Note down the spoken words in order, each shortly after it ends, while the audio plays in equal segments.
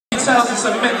tells us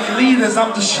of many leaders.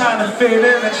 I'm just trying to fit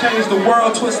in and change the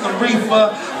world, twist the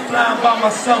reefer. Flying by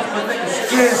myself, but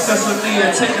niggas scared,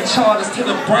 Cecilia. Taking charters to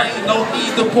the brain, no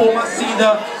need to pull my seat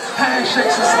up.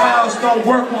 Handshakes and smiles don't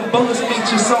work when bullets meet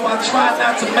you, so I try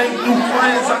not to make new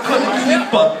friends I couldn't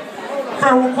keep up.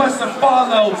 Friend requests and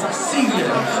follows, I see ya.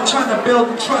 Trying to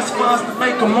build the trust funds to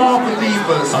make them all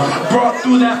believers. Brought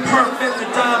through that perfect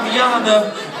Damiana.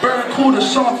 Burn cool the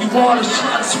sharky waters,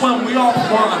 trying to swim, we all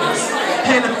piranhas.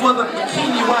 Headed for the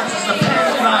bikini watches and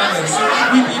panty liners.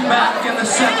 We be back in a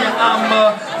second,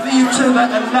 I'ma leave to the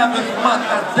 11th month.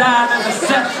 I died in a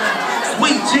session.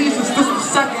 Sweet Jesus, this the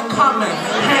second coming.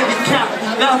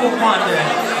 Handicapped, never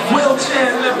wondered.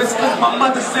 Wheelchair limits, cause my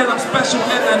mother said I'm special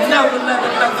and I never let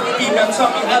another female tell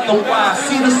me otherwise.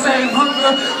 See the same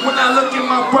hunger when I look in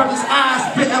my brother's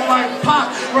eyes, spitting like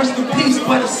pop. Rest in peace,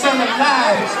 but it's still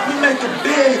alive. We make it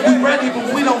big, we ready,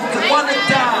 but we don't wanna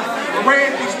die.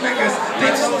 Ran these niggas,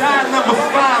 they just died number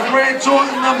 5. Ran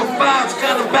Jordan number 5's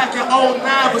got him back in 09,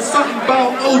 but something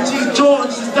about OG Jordan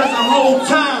just doesn't hold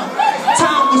time.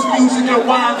 Time was music and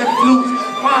wine and flutes.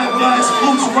 Wine glass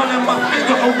flutes running my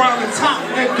finger around the top,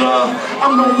 nigga.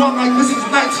 I'm the one like this is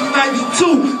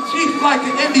 1992. Chief like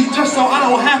an indie just so I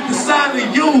don't have to sign to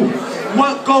you.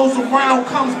 What goes around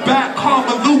comes back,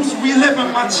 karma loops.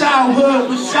 Reliving my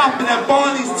childhood with shopping at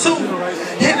Barney's too.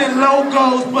 Hitting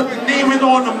logos, but the demon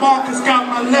on the markers got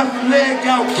my left leg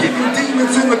out, kicking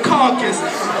demons in the carcass.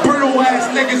 Brittle ass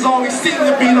niggas always seem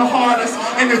to be the hardest.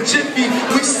 In a jiffy,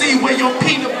 we see where your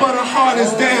peanut butter heart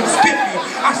is, damn skippy.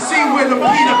 I see where the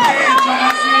Peter Pan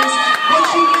jars is. What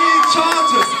you need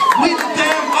charges? We the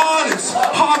damn artists.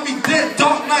 Harvey Dent,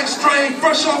 Dark Knight Strain,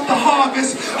 fresh off the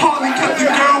harvest. Harley kept the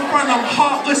girlfriend, I'm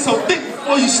heartless, so think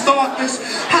before you start this.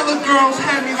 Hella girls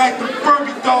had me like the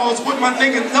Furby dolls. With my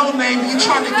nigga No Name, he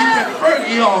trying to get that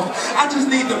Fergie off. I just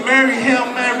need to marry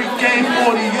him, Mary game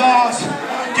 40 yards.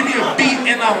 Give me a beat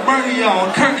and I'll murder y'all.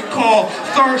 Curtain call,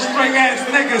 third string ass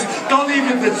niggas don't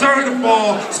even deserve the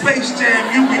ball. Space Jam,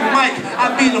 you be Mike,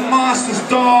 I be the monsters,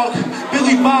 dog.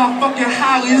 Billy Bob, fucking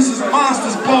Holly, this is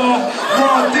monsters ball.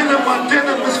 Raw dinner, my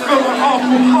denim is feeling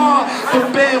awful hard.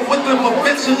 But bed with them,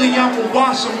 eventually I'ma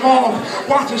wash them off.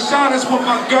 Watching Shawness with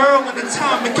my girl in the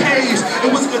time McKay's. It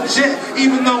was legit,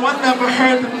 even though I never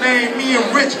heard the name. Me and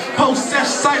Rich post sesh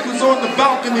cycles on the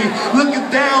balcony, looking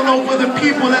down over the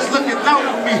people that's looking out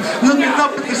for me. Looking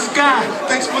up at the sky,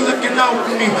 thanks for looking out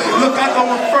for me. Look, I go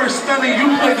in first, stunning,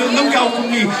 you play the lookout for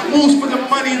me. Moves for the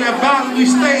money that violently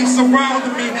stays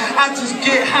surrounding me. I just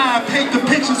get high, paint the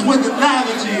pictures with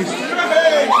analogies. And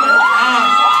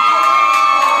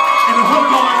the hook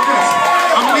go like this.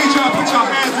 I'm gonna need y'all to put your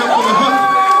hands up for the hook.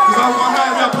 Cause I was gonna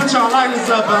have y'all put your lighters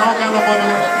up, but I don't got no more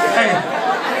left. Hey,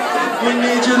 we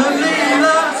need you to lead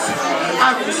us.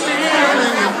 I can see it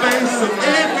in your face, so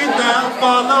if you down,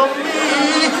 follow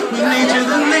me. We need you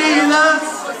to lead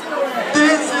us.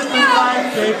 This is the life,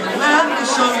 baby. Let me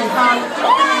show you how to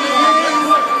be.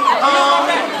 Oh,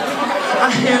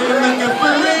 I hear you looking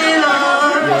for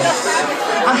leaders.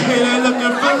 I hear you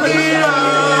looking for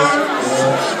leaders.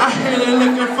 I hear you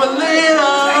looking for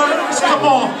leaders. Come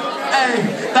on, hey,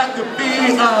 that could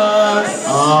be us.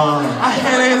 I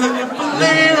hear you looking for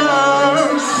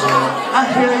leaders. I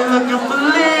hear you looking for